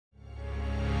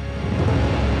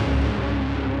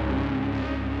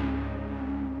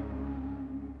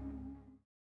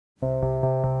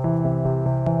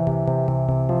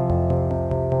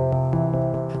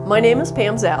My name is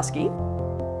Pam Zaske.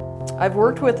 I've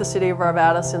worked with the City of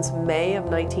Arvada since May of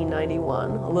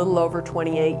 1991, a little over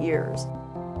 28 years.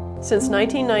 Since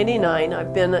 1999,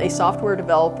 I've been a software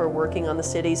developer working on the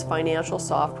city's financial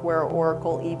software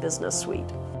Oracle e-business suite.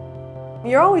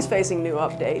 You're always facing new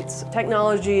updates.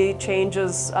 Technology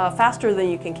changes faster than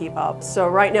you can keep up. So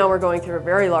right now we're going through a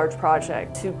very large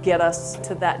project to get us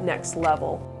to that next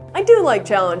level. I do like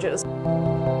challenges.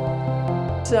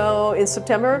 So in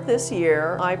September of this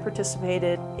year, I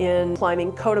participated in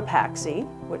climbing Cotapaxi,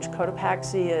 which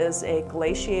Cotapaxi is a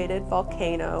glaciated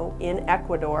volcano in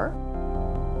Ecuador.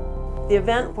 The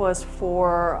event was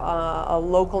for a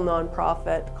local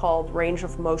nonprofit called Range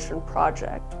of Motion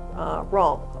Project,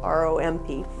 ROMP,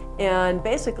 R-O-M-P. And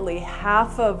basically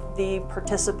half of the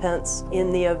participants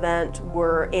in the event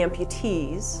were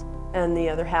amputees and the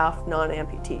other half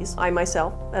non-amputees. I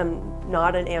myself am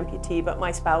not an amputee, but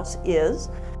my spouse is.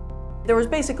 There was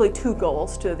basically two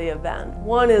goals to the event.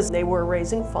 One is they were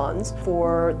raising funds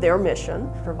for their mission,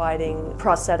 providing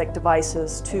prosthetic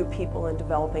devices to people in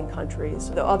developing countries.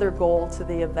 The other goal to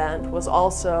the event was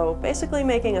also basically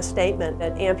making a statement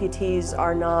that amputees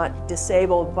are not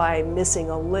disabled by missing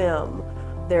a limb,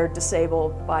 they're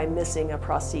disabled by missing a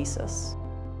prosthesis.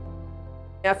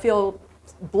 I feel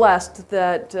blessed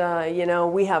that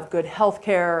we have good health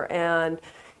care, and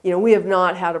we have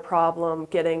not had a problem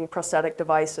getting prosthetic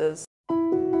devices.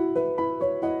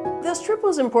 This trip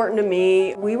was important to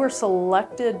me. We were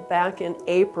selected back in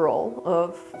April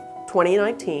of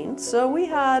 2019, so we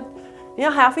had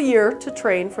half a year to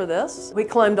train for this. We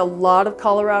climbed a lot of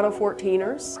Colorado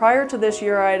 14ers. Prior to this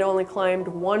year, I had only climbed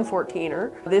one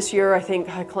 14er. This year, I think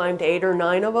I climbed 8 or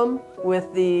 9 of them.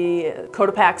 With the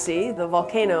Cotapaxi, the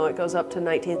volcano, it goes up to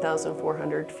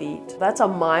 19,400 feet. That's a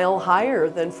mile higher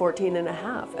than 14 and a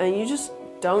half, and you just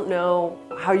don't know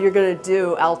how you're going to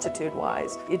do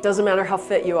altitude-wise. It doesn't matter how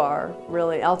fit you are,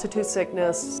 really. Altitude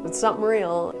sickness, it's something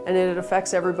real, and it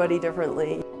affects everybody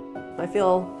differently. I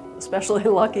feel especially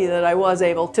lucky that I was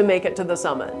able to make it to the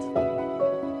summit.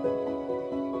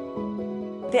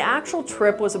 The actual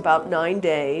trip was about 9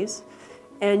 days,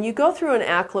 and you go through an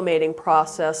acclimating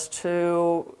process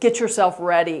to get yourself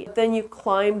ready. Then you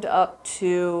climbed up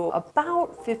to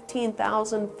about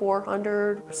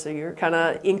 15,400, so you're kind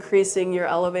of increasing your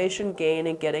elevation gain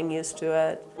and getting used to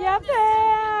it. Yeah,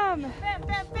 Pam! Pam,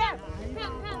 Pam, Pam!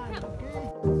 Pam, Pam, Pam!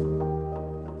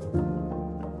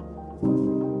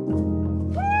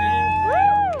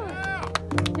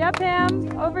 Yeah,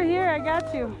 Pam, over here, I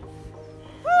got you.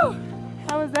 Woo.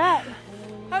 How was that?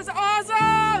 That was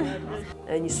awesome!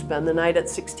 And you spend the night at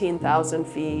 16,000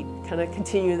 feet, kind of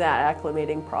continue that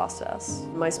acclimating process.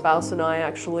 My spouse and I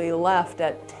actually left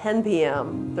at 10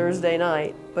 p.m. Thursday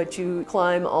night, but you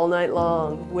climb all night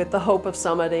long with the hope of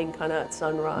summiting kind of at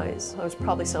sunrise. I was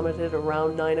probably summited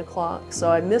around 9 o'clock,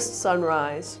 so I missed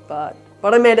sunrise, but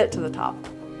I made it to the top.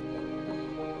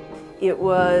 It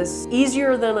was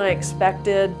easier than I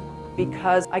expected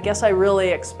because I guess I really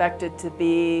expected to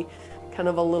be kind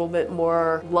of a little bit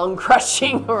more lung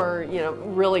crushing or,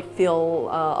 really feel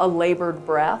a labored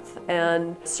breath.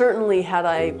 And certainly had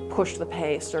I pushed the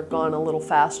pace or gone a little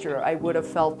faster, I would have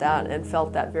felt that and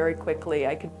felt that very quickly.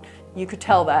 You could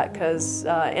tell that because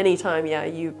anytime,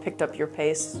 you picked up your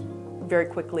pace very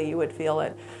quickly, you would feel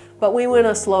it. But we went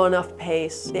a slow enough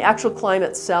pace. The actual climb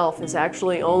itself is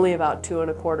actually only about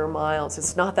 2¼ miles.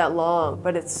 It's not that long,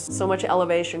 but it's so much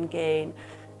elevation gain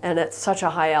and at such a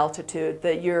high altitude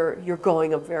that you're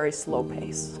going a very slow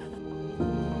pace.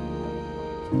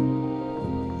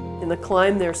 In the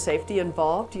climb, there's safety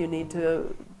involved. You need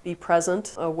to be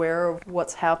present, aware of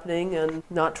what's happening, and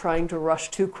not trying to rush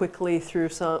too quickly through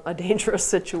a dangerous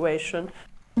situation.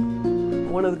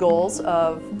 One of the goals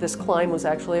of this climb was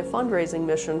actually a fundraising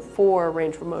mission for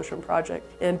Range of Motion Project.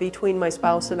 And between my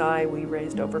spouse and I, we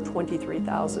raised over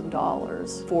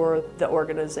 $23,000 for the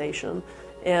organization.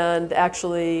 And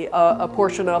actually, a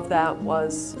portion of that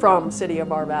was from City of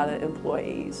Arvada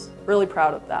employees. Really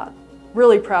proud of that.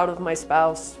 Really proud of my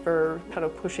spouse for kind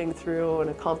of pushing through and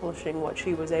accomplishing what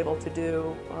she was able to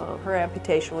do. Her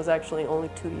amputation was actually only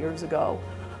 2 years ago.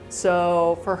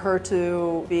 So for her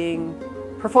to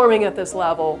performing at this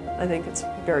level, I think it's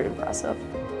very impressive.